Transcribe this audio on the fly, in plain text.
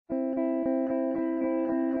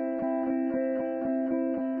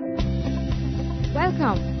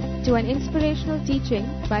Welcome to an inspirational teaching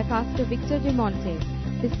by Pastor Victor De Monte,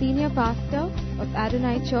 the senior pastor of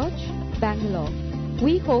Adonai Church, Bangalore.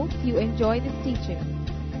 We hope you enjoy this teaching.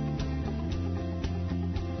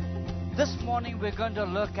 This morning we're going to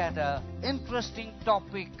look at an interesting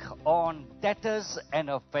topic on debtors and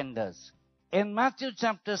offenders. In Matthew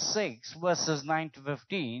chapter 6, verses 9 to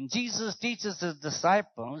 15, Jesus teaches his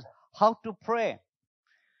disciples how to pray.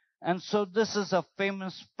 And so this is a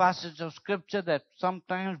famous passage of scripture that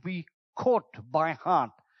sometimes we quote by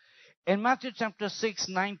heart. In Matthew chapter 6,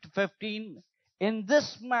 9 to 15, in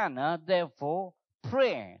this manner, therefore,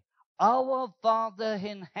 pray, Our Father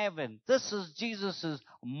in heaven. This is Jesus'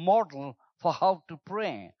 model for how to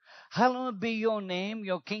pray. Hallowed be your name,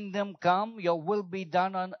 your kingdom come, your will be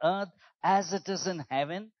done on earth as it is in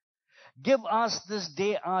heaven. Give us this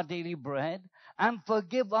day our daily bread, and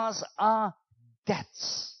forgive us our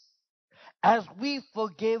debts, as we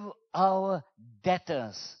forgive our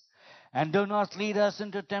debtors. And do not lead us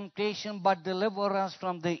into temptation, but deliver us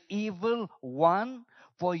from the evil one.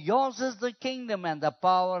 For yours is the kingdom and the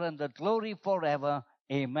power and the glory forever.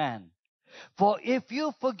 Amen. For if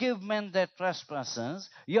you forgive men their trespasses,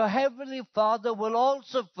 your heavenly Father will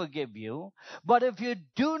also forgive you. But if you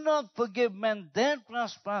do not forgive men their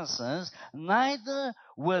trespasses, neither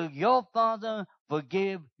will your Father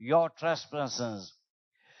forgive your trespasses.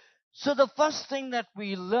 So the first thing that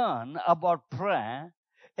we learn about prayer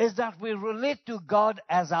is that we relate to God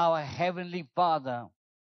as our Heavenly Father.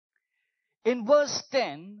 In verse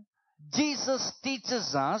 10, Jesus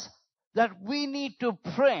teaches us that we need to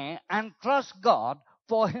pray and trust God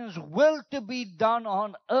for His will to be done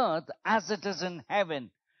on earth as it is in heaven.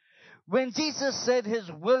 When Jesus said His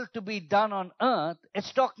will to be done on earth,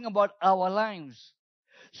 it's talking about our lives.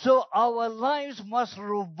 So our lives must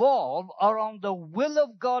revolve around the will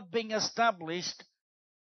of God being established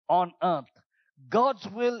on earth. God's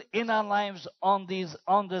will in our lives on this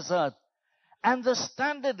earth. And the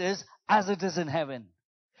standard is as it is in heaven.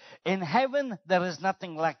 In heaven, there is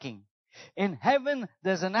nothing lacking. In heaven,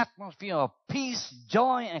 there's an atmosphere of peace,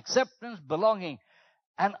 joy, acceptance, belonging.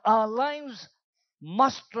 And our lives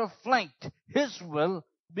must reflect His will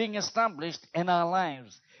being established in our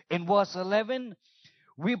lives. In verse 11,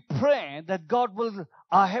 we pray that God will,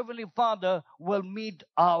 our Heavenly Father, will meet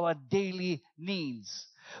our daily needs.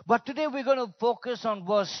 But today we're going to focus on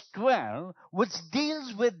verse 12, which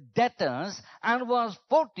deals with debtors, and verse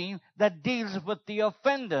 14 that deals with the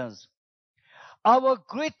offenders. Our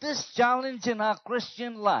greatest challenge in our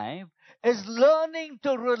Christian life is learning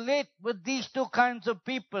to relate with these two kinds of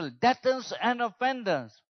people, debtors and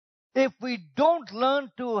offenders. If we don't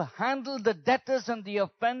learn to handle the debtors and the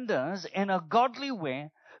offenders in a godly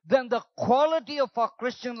way, then the quality of our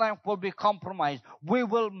Christian life will be compromised. We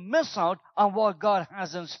will miss out on what God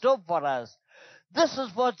has in store for us. This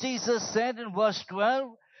is what Jesus said in verse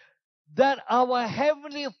 12, that our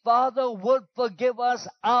Heavenly Father would forgive us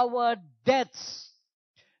our debts.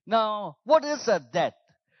 Now, what is a debt?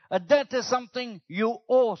 A debt is something you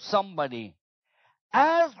owe somebody.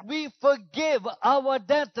 As we forgive our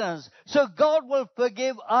debtors, so God will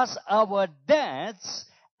forgive us our debts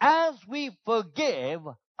as we forgive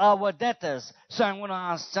our debtors. So I'm going to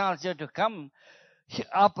ask Charles here to come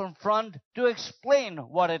up in front to explain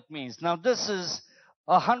what it means. Now this is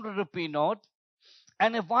a 100 rupee note,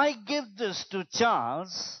 and if I give this to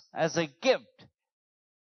Charles as a gift,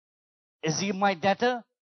 is he my debtor?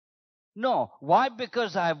 No. Why?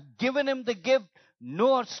 Because I've given him the gift,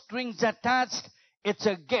 no strings attached. It's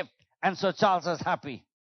a gift. And so Charles is happy.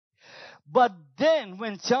 But then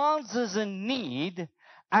when Charles is in need,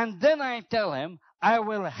 and then I tell him, I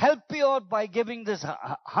will help you out by giving this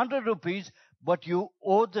 100 rupees, but you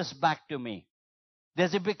owe this back to me.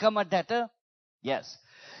 Does he become a debtor? Yes.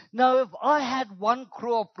 Now, if I had 1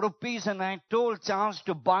 crore of rupees and I told Charles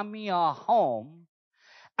to buy me a home,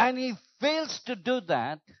 and he fails to do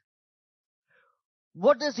that,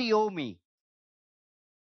 what does he owe me?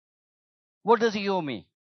 What does he owe me?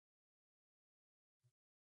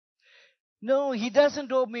 No, he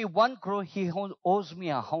doesn't owe me 1 crore. He owes me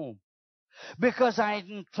a home. Because I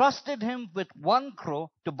entrusted him with 1 crore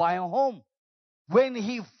to buy a home. When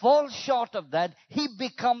he falls short of that, he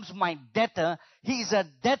becomes my debtor. He's a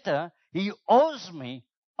debtor. He owes me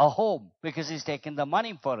a home because he's taken the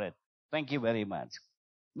money for it. Thank you very much.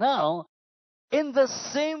 Now, in the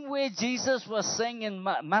same way Jesus was saying in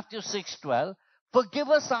Matthew 6:12, forgive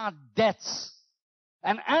us our debts.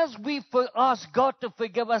 And as we ask God to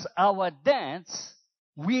forgive us our debts,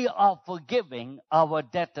 we are forgiving our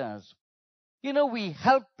debtors. You know, we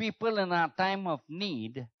help people in our time of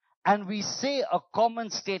need, and we say a common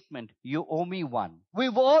statement, you owe me one.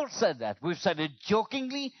 We've all said that. We've said it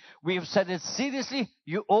jokingly. We've said it seriously,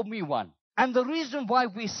 you owe me one. And the reason why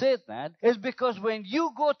we say that is because when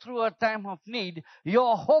you go through a time of need,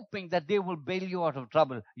 you're hoping that they will bail you out of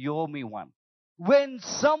trouble. You owe me one. When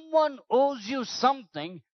someone owes you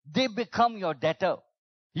something, they become your debtor.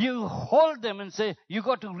 You hold them and say, you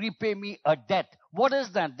got to repay me a debt. What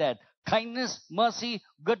is that debt? Kindness, mercy,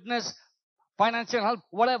 goodness, financial help,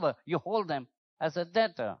 whatever. You hold them as a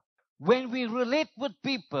debtor. When we relate with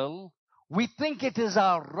people, we think it is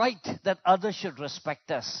our right that others should respect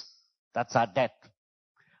us. That's our debt.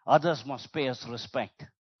 Others must pay us respect.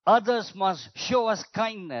 Others must show us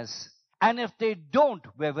kindness. And if they don't,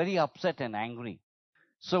 we're very upset and angry.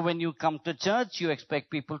 So when you come to church, you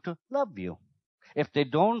expect people to love you. If they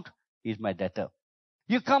don't, he's my debtor.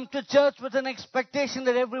 You come to church with an expectation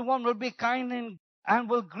that everyone will be kind and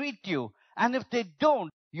will greet you. And if they don't,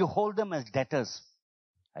 you hold them as debtors.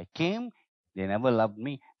 I came, they never loved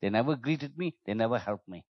me, they never greeted me, they never helped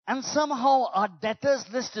me. And somehow our debtors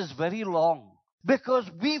list is very long because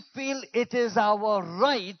we feel it is our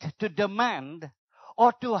right to demand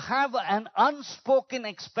or to have an unspoken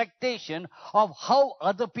expectation of how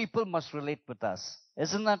other people must relate with us.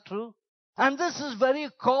 Isn't that true? And this is very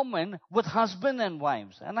common with husband and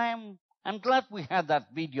wives. And I'm glad we had that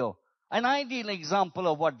video. An ideal example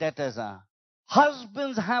of what debtors are.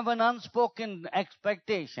 Husbands have an unspoken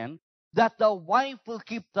expectation that the wife will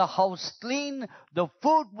keep the house clean, the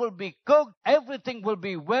food will be cooked, everything will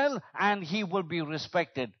be well, and he will be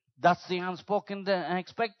respected. That's the unspoken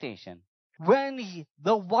expectation. When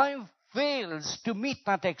the wife fails to meet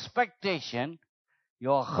that expectation,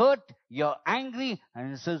 you're hurt, you're angry,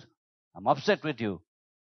 and he says, I'm upset with you.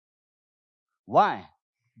 Why?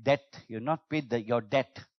 Debt. You're not paid your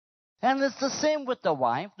debt. And it's the same with the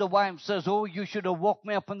wife. The wife says, oh, you should have woke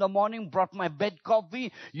me up in the morning, brought my bed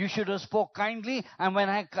coffee. You should have spoke kindly. And when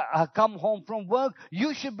I come home from work,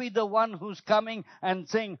 you should be the one who's coming and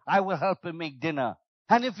saying, I will help you make dinner.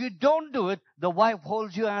 And if you don't do it, the wife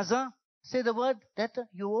holds you as a, say the word, debtor,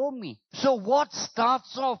 you owe me. So what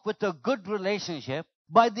starts off with a good relationship,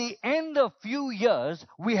 by the end of few years,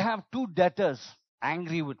 we have two debtors.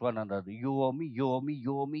 Angry with one another. You owe me, you owe me,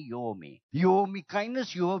 you owe me, you owe me. You owe me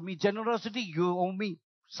kindness, you owe me generosity, you owe me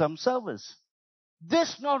some service.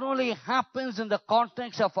 This not only happens in the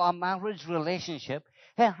context of our marriage relationship,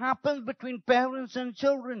 it happens between parents and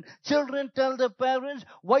children. Children tell their parents,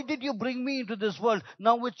 why did you bring me into this world?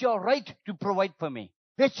 Now it's your right to provide for me.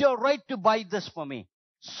 It's your right to buy this for me.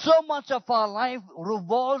 So much of our life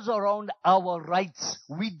revolves around our rights.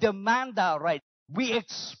 We demand our rights. We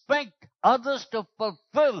expect others to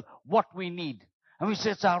fulfill what we need. And we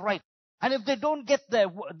say it's our right. And if they don't get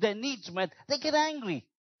their needs met, they get angry.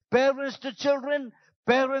 Parents to children,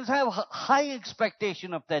 parents have high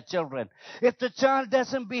expectation of their children. If the child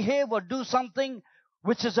doesn't behave or do something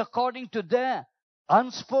which is according to their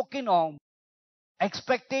unspoken or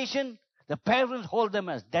expectation, the parents hold them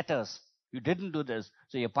as debtors. You didn't do this,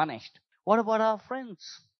 so you're punished. What about our friends?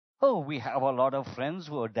 Oh, we have a lot of friends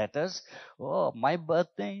who are debtors. Oh, my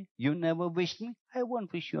birthday, you never wished me. I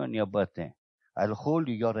won't wish you on your birthday. I'll hold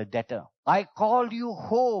you, you're a debtor. I called you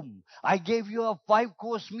home. I gave you a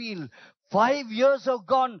 5-course meal. 5 years are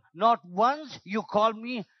gone. Not once you called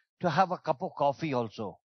me to have a cup of coffee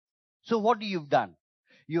also. So what you've done?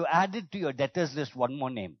 You added to your debtors list one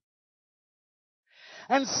more name.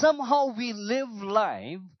 And somehow we live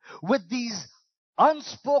life with these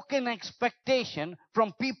unspoken expectation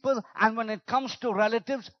from people, and when it comes to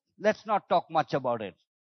relatives, let's not talk much about it.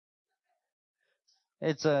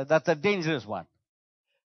 That's a dangerous one.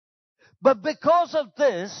 But because of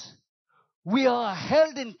this, we are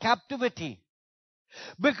held in captivity.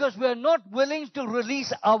 Because we are not willing to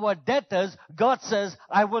release our debtors, God says,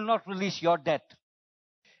 I will not release your debt.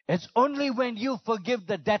 It's only when you forgive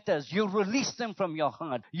the debtors, you release them from your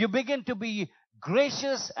heart, you begin to be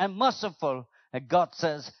gracious and merciful, and God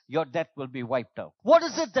says, your debt will be wiped out. What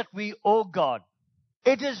is it that we owe God?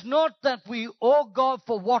 It is not that we owe God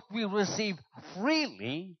for what we receive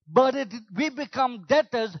freely, but we become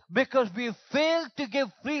debtors because we fail to give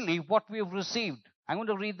freely what we've received. I'm going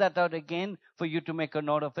to read that out again for you to make a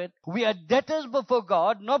note of it. We are debtors before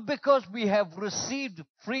God, not because we have received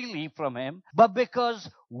freely from Him, but because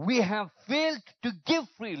we have failed to give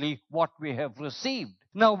freely what we have received.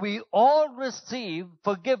 Now, we all receive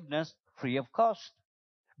forgiveness free of cost.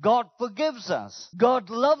 God forgives us. God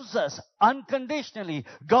loves us unconditionally.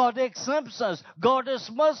 God accepts us. God is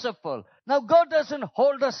merciful. Now, God doesn't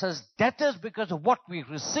hold us as debtors because of what we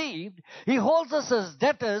received. He holds us as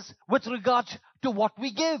debtors with regard to what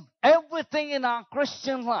we give. Everything in our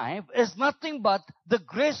Christian life is nothing but the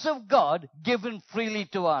grace of God given freely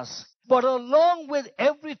to us. But along with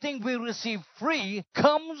everything we receive free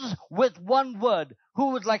comes with one word.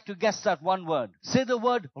 Who would like to guess that one word? Say the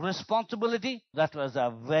word responsibility. That was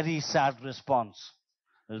a very sad response.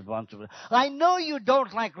 Responsibility. I know you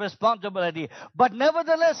don't like responsibility, but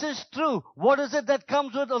nevertheless it's true. What is it that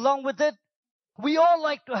comes along with it? We all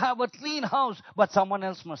like to have a clean house, but someone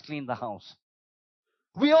else must clean the house.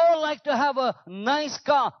 We all like to have a nice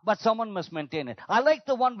car, but someone must maintain it. I like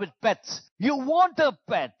the one with pets. You want a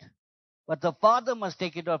pet, but the father must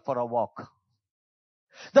take it out for a walk.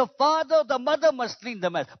 The father, the mother must clean the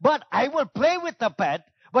mess. But I will play with the pet,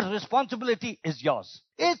 but responsibility is yours.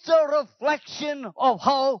 It's a reflection of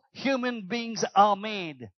how human beings are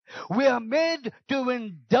made. We are made to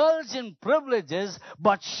indulge in privileges,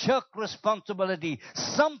 but shirk responsibility.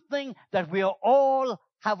 Something that we all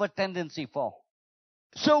have a tendency for.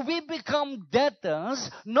 So we become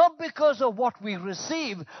debtors, not because of what we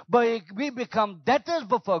receive, but we become debtors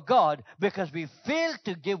before God because we fail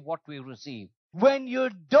to give what we receive. When you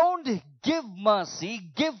don't give mercy,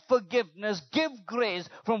 give forgiveness, give grace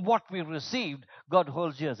from what we received, God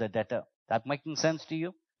holds you as a debtor. That making sense to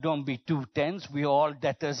you? Don't be too tense. We're all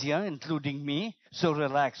debtors here, including me. So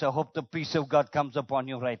relax. I hope the peace of God comes upon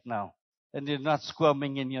you right now. And you're not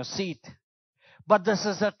squirming in your seat. But this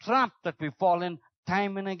is a trap that we fall in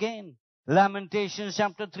time and again. Lamentations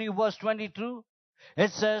chapter 3 verse 22.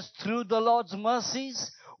 It says, through the Lord's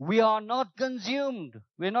mercies, we are not consumed.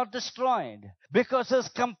 We're not destroyed. Because his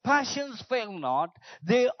compassions fail not.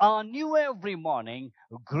 They are new every morning.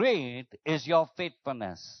 Great is your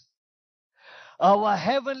faithfulness. Our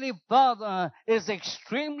Heavenly Father is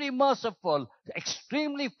extremely merciful,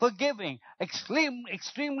 extremely forgiving,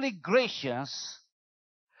 extremely gracious.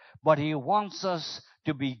 But he wants us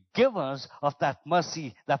to be givers of that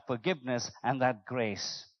mercy, that forgiveness, and that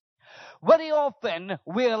grace. Very often,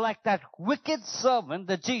 we are like that wicked servant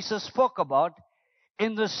that Jesus spoke about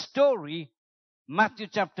in the story, Matthew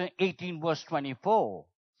chapter 18, verse 24.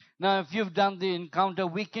 Now, if you've done the Encounter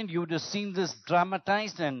Weekend, you would have seen this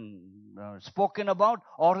dramatized and spoken about,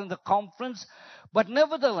 or in the conference. But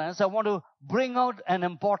nevertheless, I want to bring out an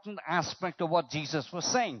important aspect of what Jesus was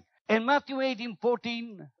saying. In Matthew 18,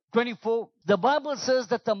 24, the Bible says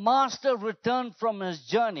that the master returned from his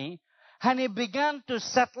journey and he began to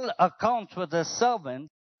settle accounts with his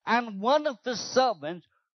servants, and one of his servants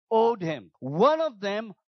owed him. One of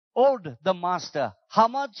them owed the master. How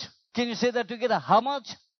much? Can you say that together? How much?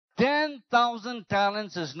 10,000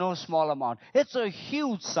 talents is no small amount. It's a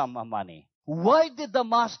huge sum of money. Why did the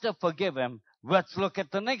master forgive him? Let's look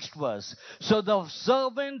at the next verse. So the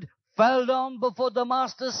servant fell down before the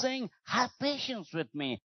master, saying, have patience with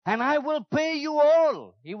me, and I will pay you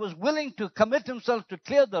all. He was willing to commit himself to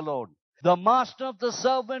clear the load. The master of the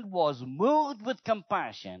servant was moved with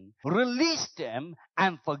compassion, released him,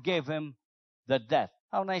 and forgave him the debt.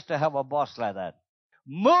 How nice to have a boss like that.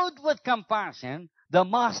 Moved with compassion, the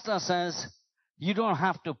master says, you don't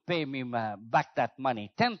have to pay me back that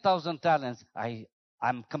money. 10,000 talents.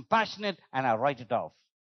 I'm compassionate and I write it off.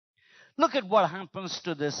 Look at what happens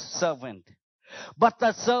to this servant. But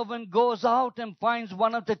the servant goes out and finds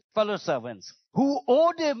one of the fellow servants who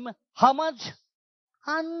owed him how much?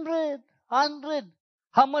 100.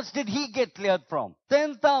 How much did he get cleared from?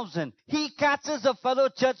 10,000. He catches a fellow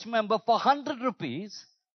church member for 100 rupees,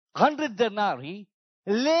 100 denarii,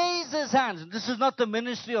 lays his hands. This is not the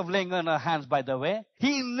ministry of laying on our hands, by the way.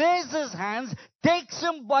 He lays his hands, takes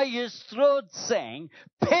him by his throat, saying,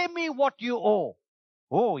 pay me what you owe.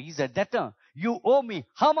 Oh, he's a debtor. You owe me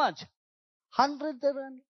how much? 100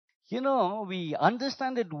 denarii. You know, we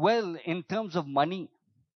understand it well in terms of money.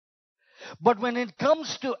 But when it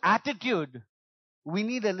comes to attitude, we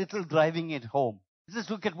need a little driving it home.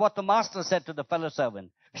 Just look at what the master said to the fellow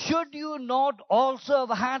servant. Should you not also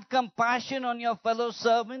have had compassion on your fellow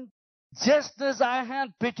servant, just as I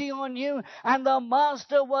had pity on you? And the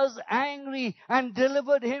master was angry and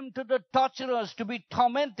delivered him to the torturers to be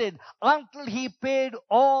tormented until he paid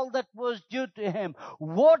all that was due to him.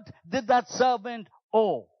 What did that servant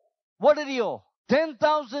owe? What did he owe?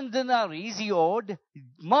 10,000 denarii he owed.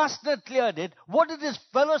 Master cleared it. What did his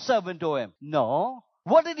fellow servant owe him? No.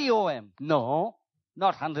 What did he owe him? No.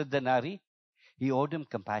 Not 100 denarii. He owed him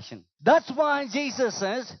compassion. That's why Jesus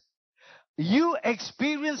says, you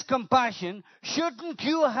experience compassion. Shouldn't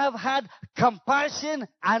you have had compassion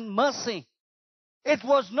and mercy? It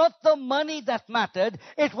was not the money that mattered.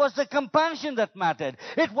 It was the compassion that mattered.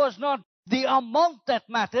 It was not the amount that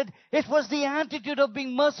mattered. It was the attitude of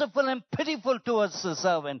being merciful and pitiful towards the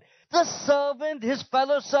servant. The servant, his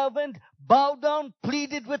fellow servant, bowed down,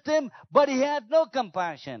 pleaded with him, but he had no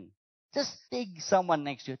compassion. Just take someone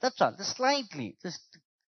next to you. That's all. Just slightly.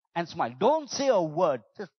 And smile. Don't say a word.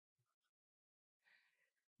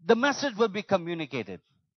 The message will be communicated.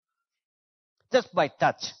 Just by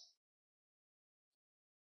touch.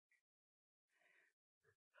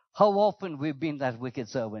 How often we've been that wicked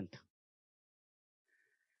servant.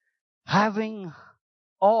 Having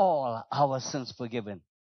all our sins forgiven.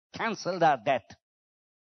 Cancelled our debt.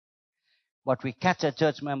 But we catch a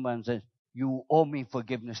church member and say, you owe me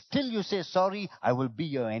forgiveness. Till you say sorry, I will be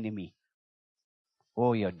your enemy.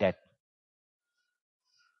 Oh, your debt.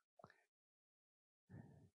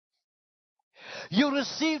 You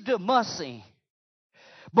received mercy,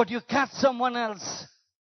 but you catch someone else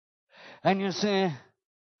and you say,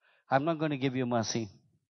 I'm not going to give you mercy.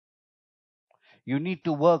 You need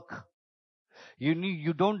to work.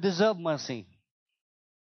 You don't deserve mercy.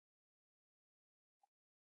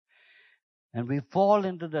 And we fall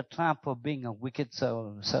into the trap of being a wicked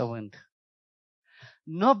servant.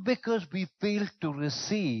 Not because we fail to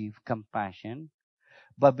receive compassion,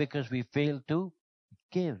 but because we fail to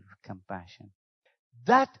give compassion.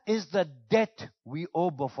 That is the debt we owe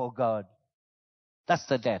before God. That's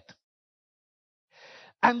the debt.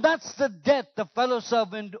 And that's the debt the fellow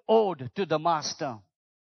servant owed to the master.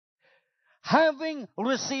 Having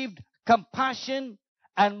received compassion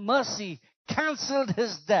and mercy, cancelled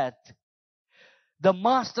his debt, the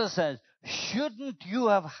master says, shouldn't you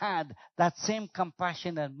have had that same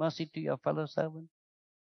compassion and mercy to your fellow servant?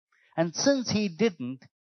 And since he didn't,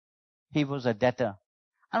 he was a debtor.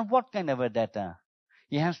 And what kind of a debtor?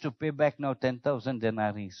 He has to pay back now 10,000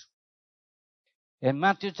 denarii. In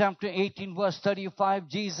Matthew chapter 18 verse 35,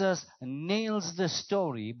 Jesus nails the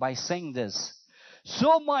story by saying this.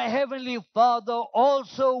 So my heavenly Father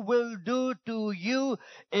also will do to you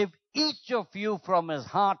if each of you from his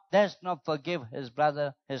heart does not forgive his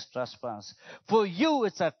brother his trespass. For you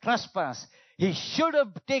it's a trespass. He should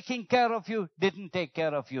have taken care of you, didn't take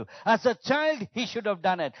care of you. As a child, he should have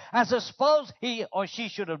done it. As a spouse, he or she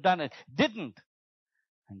should have done it, didn't.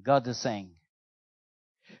 And God is saying,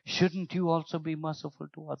 shouldn't you also be merciful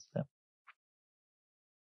towards them?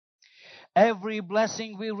 Every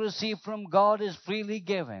blessing we receive from God is freely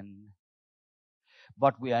given,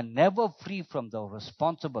 but we are never free from the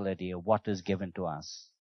responsibility of what is given to us.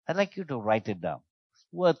 I'd like you to write it down. It's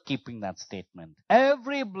worth keeping that statement.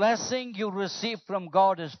 Every blessing you receive from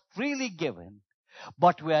God is freely given,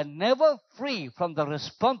 but we are never free from the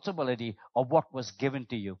responsibility of what was given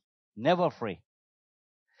to you. Never free.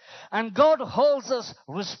 And God holds us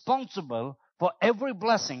responsible for every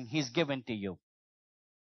blessing He's given to you.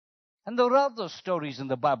 And there are other stories in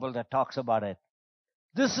the Bible that talks about it.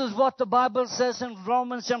 This is what the Bible says in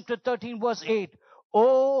Romans chapter 13 verse 8.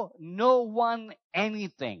 Owe no one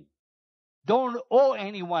anything. Don't owe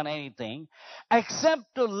anyone anything except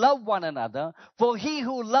to love one another, for he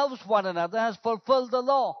who loves one another has fulfilled the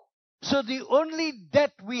law. So the only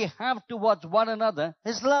debt we have towards one another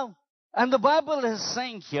is love. And the Bible is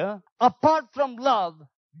saying here, apart from love,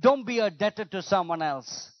 don't be a debtor to someone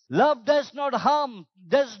else. Love does no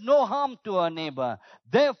harm to our neighbor.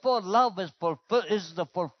 Therefore, love is the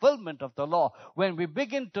fulfillment of the law. When we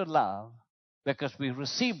begin to love, because we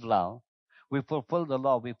receive love, we fulfill the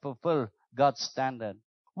law, we fulfill God's standard.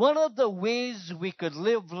 One of the ways we could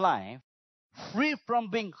live life free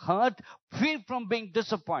from being hurt, free from being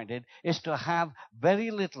disappointed, is to have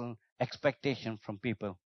very little expectation from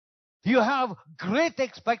people. You have great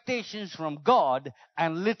expectations from God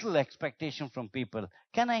and little expectation from people.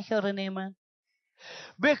 Can I hear an amen?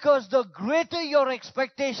 Because the greater your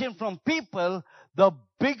expectation from people, the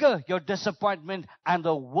bigger your disappointment and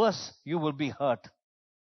the worse you will be hurt.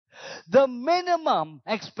 The minimum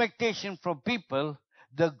expectation from people,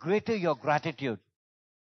 the greater your gratitude.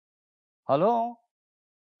 Hello?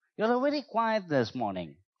 You're very quiet this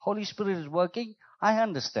morning. Holy Spirit is working. I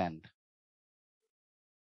understand.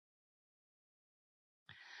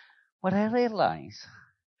 But I realize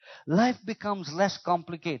life becomes less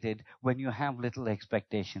complicated when you have little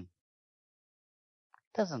expectation.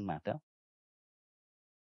 Doesn't matter.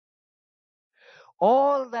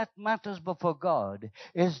 All that matters before God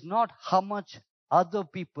is not how much other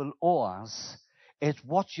people owe us, it's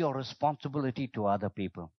what's your responsibility to other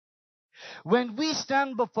people. When we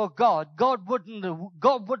stand before God, God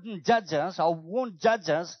wouldn't judge us or won't judge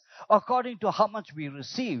us according to how much we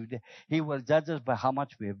received. He will judge us by how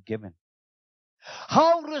much we have given.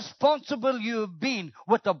 How responsible you have been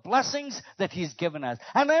with the blessings that He's given us.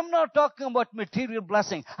 And I'm not talking about material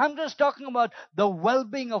blessing. I'm just talking about the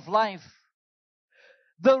well-being of life.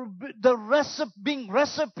 Being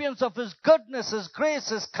recipients of His goodness, His grace,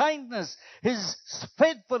 His kindness, His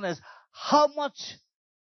faithfulness. How much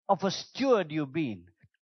of a steward you've been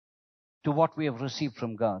to what we have received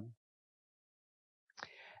from God.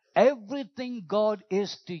 Everything God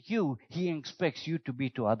is to you, He expects you to be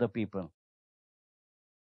to other people.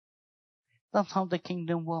 That's how the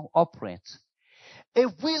kingdom operates.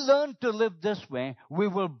 If we learn to live this way, we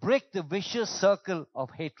will break the vicious circle of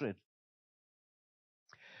hatred.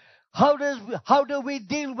 How do we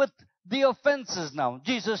deal with the offenses now?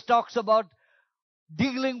 Jesus talks about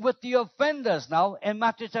dealing with the offenders now in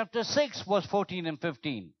Matthew chapter 6, verse 14 and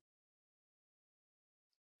 15.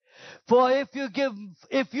 For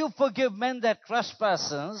if you forgive men their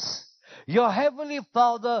trespasses, your heavenly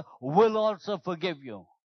Father will also forgive you.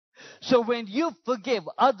 So when you forgive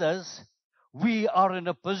others, we are in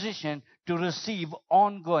a position to receive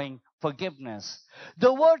ongoing forgiveness.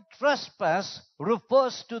 The word trespass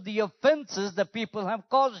refers to the offenses that people have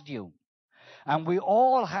caused you. And we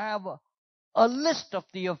all have a list of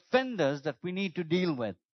the offenders that we need to deal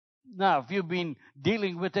with. Now, if you've been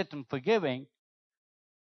dealing with it and forgiving,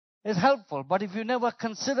 it's helpful. But if you never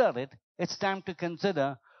consider it, it's time to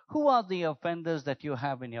consider who are the offenders that you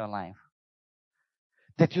have in your life.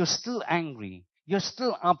 That you're still angry, you're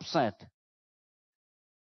still upset,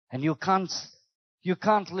 and you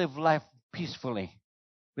can't live life peacefully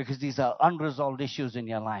because these are unresolved issues in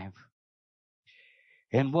your life.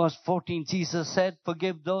 In verse 14, Jesus said,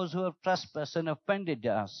 forgive those who have trespassed and offended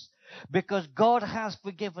us, because God has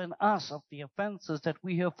forgiven us of the offenses that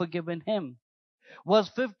we have forgiven Him.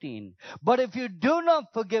 Verse 15, but if you do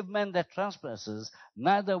not forgive men their trespasses,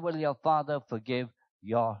 neither will your Father forgive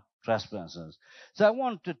your trespasses. So I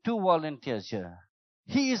want two volunteers here.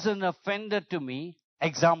 He is an offender to me,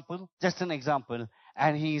 just an example,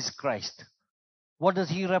 and he is Christ. What does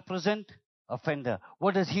he represent? Offender.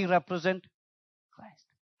 What does he represent? Christ.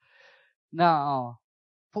 Now,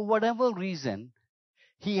 for whatever reason,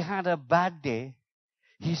 he had a bad day.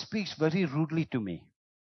 He speaks very rudely to me,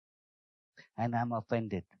 and I'm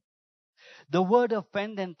offended. The word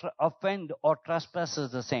offend or trespass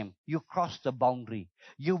is the same. You crossed the boundary.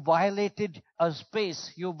 You violated a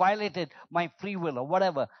space. You violated my free will or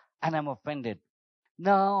whatever, and I'm offended.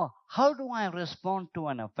 Now, how do I respond to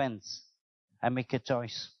an offense? I make a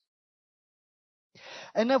choice.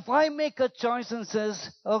 And if I make a choice and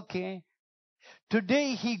says, okay,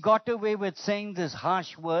 today he got away with saying this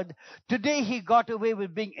harsh word. Today he got away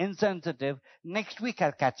with being insensitive. Next week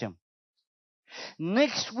I'll catch him.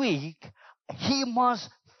 Next week, he must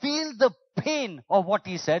feel the pain of what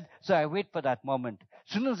he said. So I wait for that moment.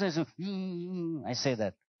 As soon as I say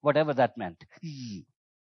that, whatever that meant.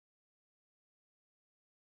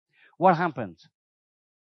 What happens?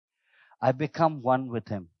 I become one with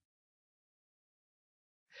him.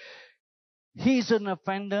 He's an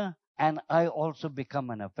offender, and I also become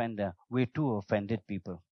an offender. We're two offended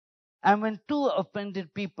people. And when two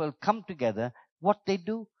offended people come together, what they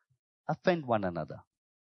do? Offend one another.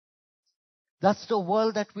 That's the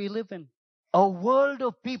world that we live in. A world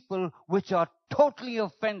of people which are totally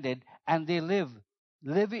offended, and they live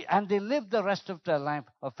the rest of their life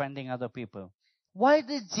offending other people. Why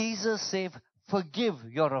did Jesus say, forgive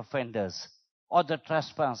your offenders or the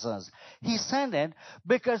trespassers? He said it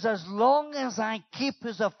because as long as I keep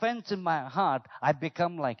his offense in my heart, I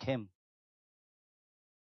become like him.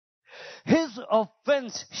 His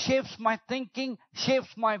offense shapes my thinking, shapes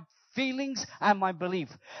my feelings and my belief.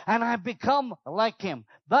 And I become like him.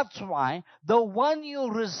 That's why the one you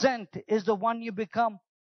resent is the one you become.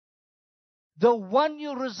 The one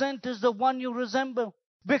you resent is the one you resemble.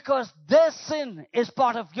 Because their sin is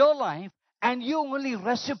part of your life, and you're only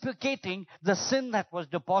reciprocating the sin that was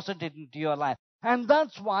deposited into your life. And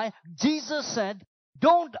that's why Jesus said,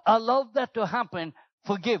 don't allow that to happen.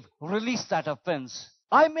 Forgive. Release that offense.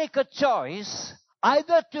 I make a choice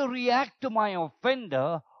either to react to my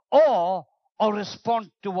offender or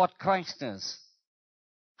respond to what Christ is.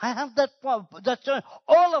 I have that choice.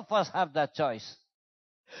 All of us have that choice.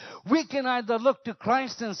 We can either look to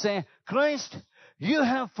Christ and say, Christ, you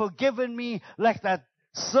have forgiven me like that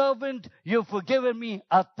servant. You've forgiven me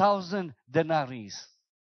 1,000 denarii,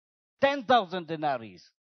 10,000 denarii.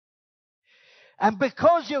 And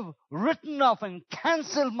because you've written off and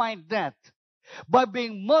canceled my debt by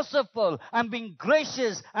being merciful and being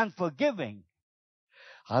gracious and forgiving,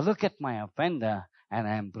 I look at my offender and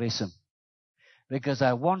I embrace him because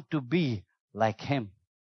I want to be like him.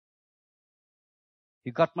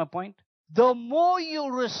 You got my point? The more you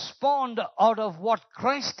respond out of what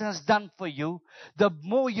Christ has done for you, the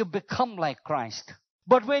more you become like Christ.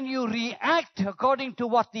 But when you react according to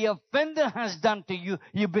what the offender has done to you,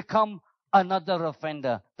 you become another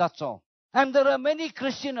offender. That's all. And there are many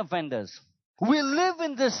Christian offenders. We live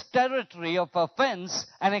in this territory of offense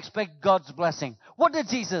and expect God's blessing. What did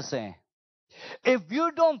Jesus say? If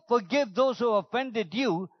you don't forgive those who offended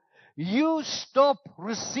you, you stop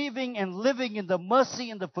receiving and living in the mercy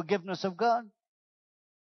and the forgiveness of God.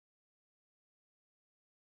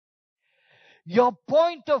 Your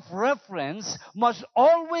point of reference must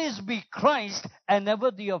always be Christ and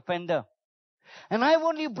never the offender. And I've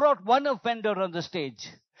only brought one offender on the stage.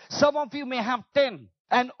 Some of you may have 10.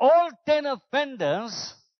 And all 10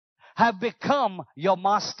 offenders have become your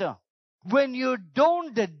master. When you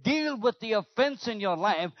don't deal with the offense in your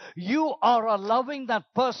life, you are allowing that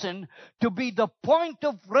person to be the point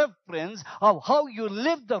of reference of how you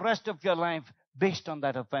live the rest of your life based on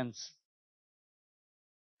that offense.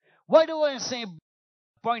 Why do I say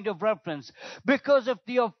point of reference? Because if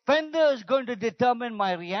the offender is going to determine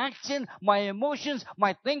my reaction, my emotions,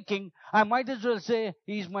 my thinking, I might as well say,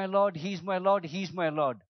 He's my Lord, He's my Lord, He's my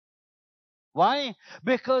Lord. Why?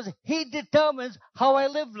 Because He determines how I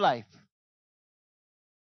live life.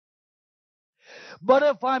 But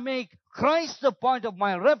if I make Christ the point of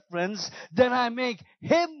my reference, then I make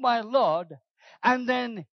Him my Lord, and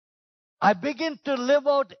then I begin to live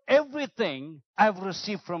out everything I've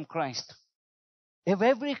received from Christ. If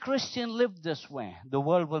every Christian lived this way, the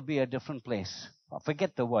world will be a different place.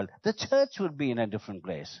 Forget the world. The church will be in a different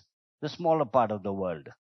place. The smaller part of the world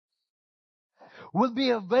will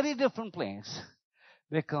be a very different place,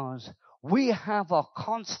 because we have a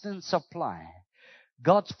constant supply.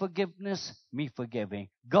 God's forgiveness, me forgiving.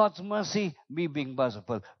 God's mercy, me being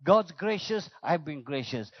merciful. God's gracious, I've been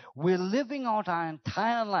gracious. We're living out our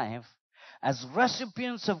entire life as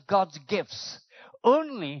recipients of God's gifts,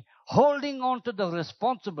 only holding on to the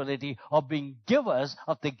responsibility of being givers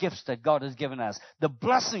of the gifts that God has given us, the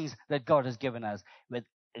blessings that God has given us,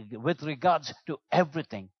 with regards to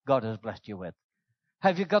everything God has blessed you with.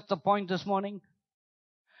 Have you got the point this morning?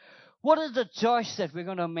 What is the choice that we're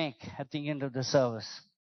going to make at the end of the service?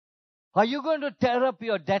 Are you going to tear up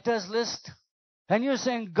your debtors list? And you're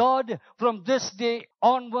saying, God, from this day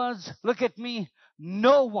onwards, look at me,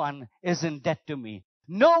 no one is in debt to me.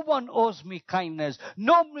 No one owes me kindness.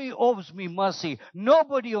 Nobody owes me mercy.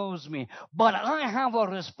 Nobody owes me. But I have a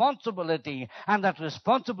responsibility, and that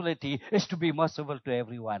responsibility is to be merciful to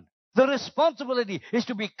everyone. The responsibility is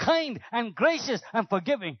to be kind and gracious and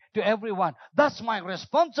forgiving to everyone. That's my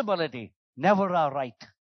responsibility, never our right.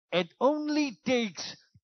 It only takes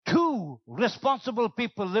two responsible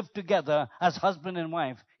people live together as husband and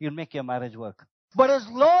wife. You'll make your marriage work. But as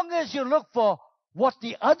long as you look for what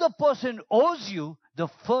the other person owes you, the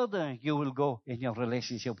further you will go in your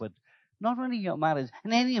relationship with not only your marriage,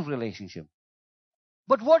 in any relationship.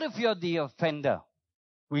 But what if you're the offender?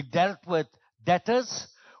 We dealt with debtors.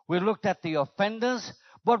 We looked at the offenders.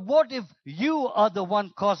 But what if you are the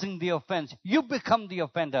one causing the offense? You become the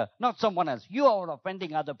offender, not someone else. You are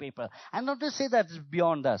offending other people. And not to say that it's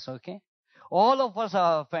beyond us, okay? All of us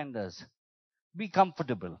are offenders. Be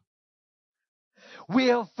comfortable. We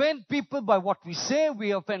offend people by what we say.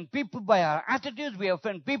 We offend people by our attitudes. We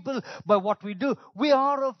offend people by what we do. We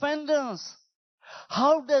are offenders.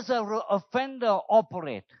 How does an offender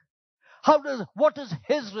operate? What is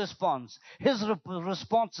his response? His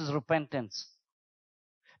response is repentance.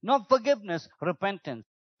 Not forgiveness, repentance.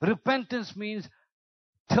 Repentance means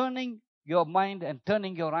turning your mind and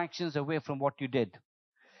turning your actions away from what you did.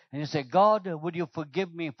 And you say, God, would you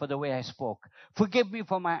forgive me for the way I spoke? Forgive me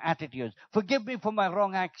for my attitudes. Forgive me for my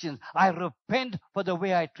wrong actions. I repent for the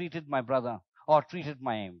way I treated my brother or treated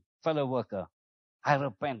my fellow worker. I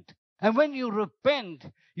repent. And when you repent,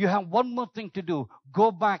 you have one more thing to do.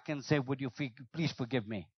 Go back and say, would you please forgive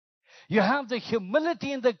me? You have the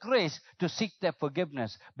humility and the grace to seek their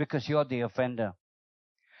forgiveness because you're the offender.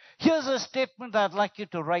 Here's a statement I'd like you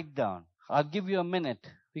to write down. I'll give you a minute.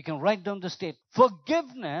 You can write down the statement.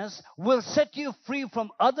 Forgiveness will set you free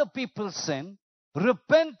from other people's sin.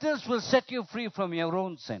 Repentance will set you free from your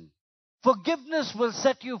own sin. Forgiveness will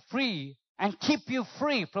set you free and keep you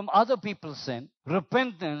free from other people's sin.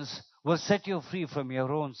 Repentance will set you free from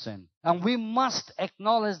your own sin. And we must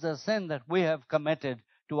acknowledge the sin that we have committed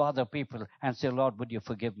to other people and say, Lord, would you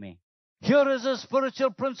forgive me? Here is a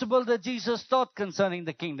spiritual principle that Jesus taught concerning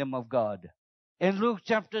the kingdom of God. In Luke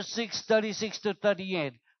chapter 6, 36 to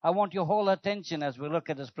 38, I want your whole attention as we look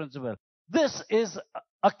at this principle. This is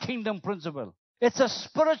a kingdom principle. It's a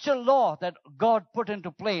spiritual law that God put into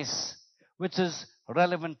place, which is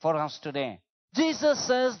relevant for us today. Jesus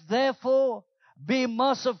says, therefore, be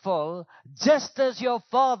merciful, just as your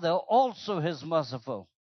Father also is merciful.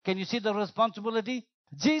 Can you see the responsibility?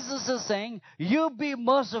 Jesus is saying, you be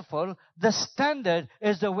merciful. The standard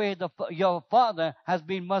is the way your Father has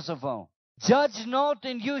been merciful. Judge not,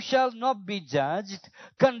 and you shall not be judged.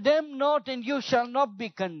 Condemn not, and you shall not be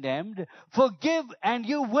condemned. Forgive, and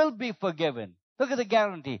you will be forgiven. Look at the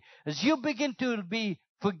guarantee. As you begin to be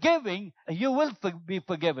forgiving, you will be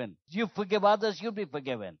forgiven. You forgive others, you'll be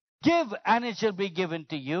forgiven. Give, and it shall be given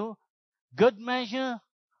to you. Good measure,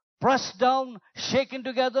 pressed down, shaken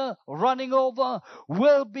together, running over,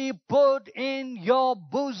 will be put in your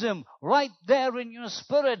bosom. Right there in your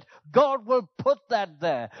spirit, God will put that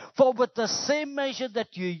there. For with the same measure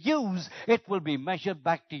that you use, it will be measured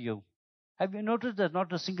back to you. Have you noticed there's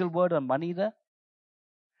not a single word on money there?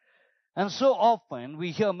 And so often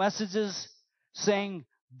we hear messages saying,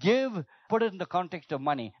 give, put it in the context of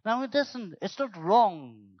money. Now it's not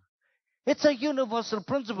wrong. It's a universal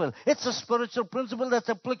principle. It's a spiritual principle that's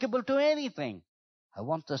applicable to anything. I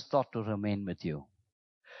want this thought to remain with you.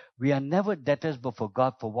 We are never debtors before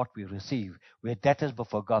God for what we receive. We are debtors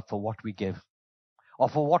before God for what we give, or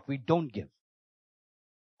for what we don't give.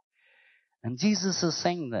 And Jesus is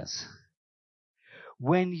saying this.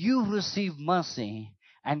 When you receive mercy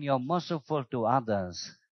and you're merciful to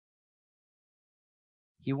others,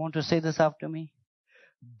 you want to say this after me?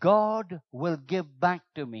 God will give back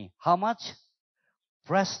to me. How much?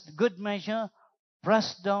 Pressed, good measure,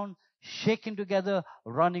 pressed down, shaken together,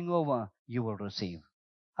 running over, you will receive.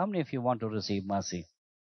 How many of you want to receive mercy?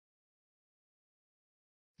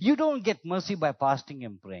 You don't get mercy by fasting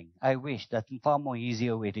and praying. I wish that's a far more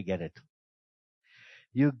easier way to get it.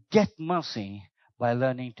 You get mercy by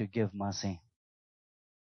learning to give mercy.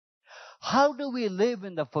 How do we live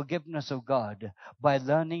in the forgiveness of God? By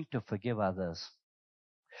learning to forgive others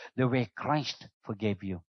the way Christ forgave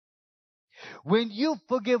you. When you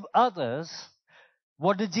forgive others,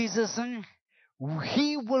 what did Jesus say?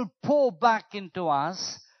 He will pour back into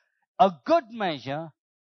us a good measure,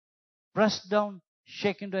 pressed down,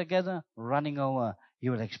 shaken together, running over.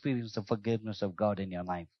 You will experience the forgiveness of God in your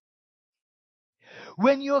life.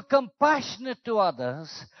 When you are compassionate to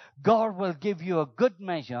others, God will give you a good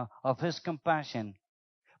measure of His compassion,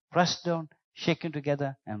 pressed down, shaken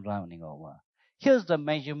together, and running over. Here's the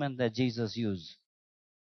measurement that Jesus used.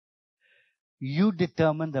 You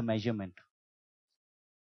determine the measurement.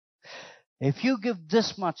 If you give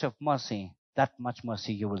this much of mercy, that much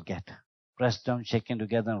mercy you will get. Pressed down, shaken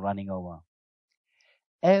together, and running over.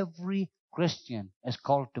 Every Christian is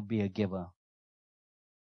called to be a giver.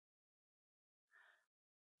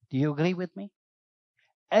 Do you agree with me?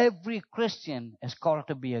 Every Christian is called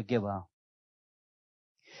to be a giver.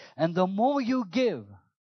 And the more you give,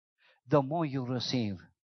 the more you receive.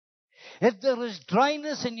 If there is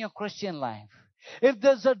dryness in your Christian life, if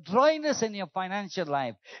there's a dryness in your financial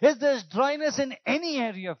life, if there's dryness in any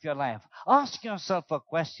area of your life, ask yourself a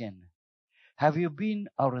question. Have you been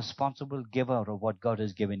a responsible giver of what God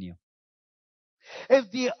has given you?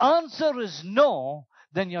 If the answer is no,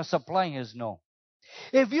 then your supply is no.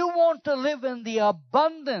 If you want to live in the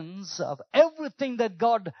abundance of everything that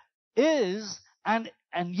God is and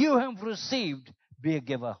you have received, be a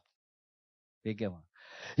giver. Be a giver.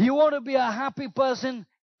 You want to be a happy person,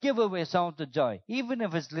 give away some of the joy. Even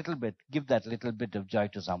if it's little bit, give that little bit of joy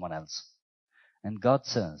to someone else. And God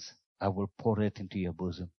says, I will pour it into your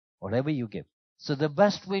bosom, whatever you give. So the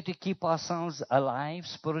best way to keep ourselves alive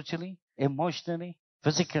spiritually, emotionally,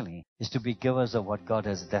 physically, is to be givers of what God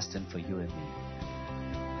has destined for you and me.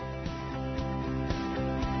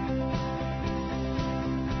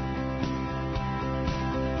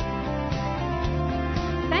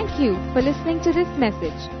 Thank you for listening to this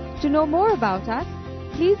message. To know more about us,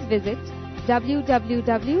 please visit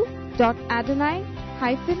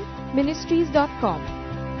www.adonai-ministries.com.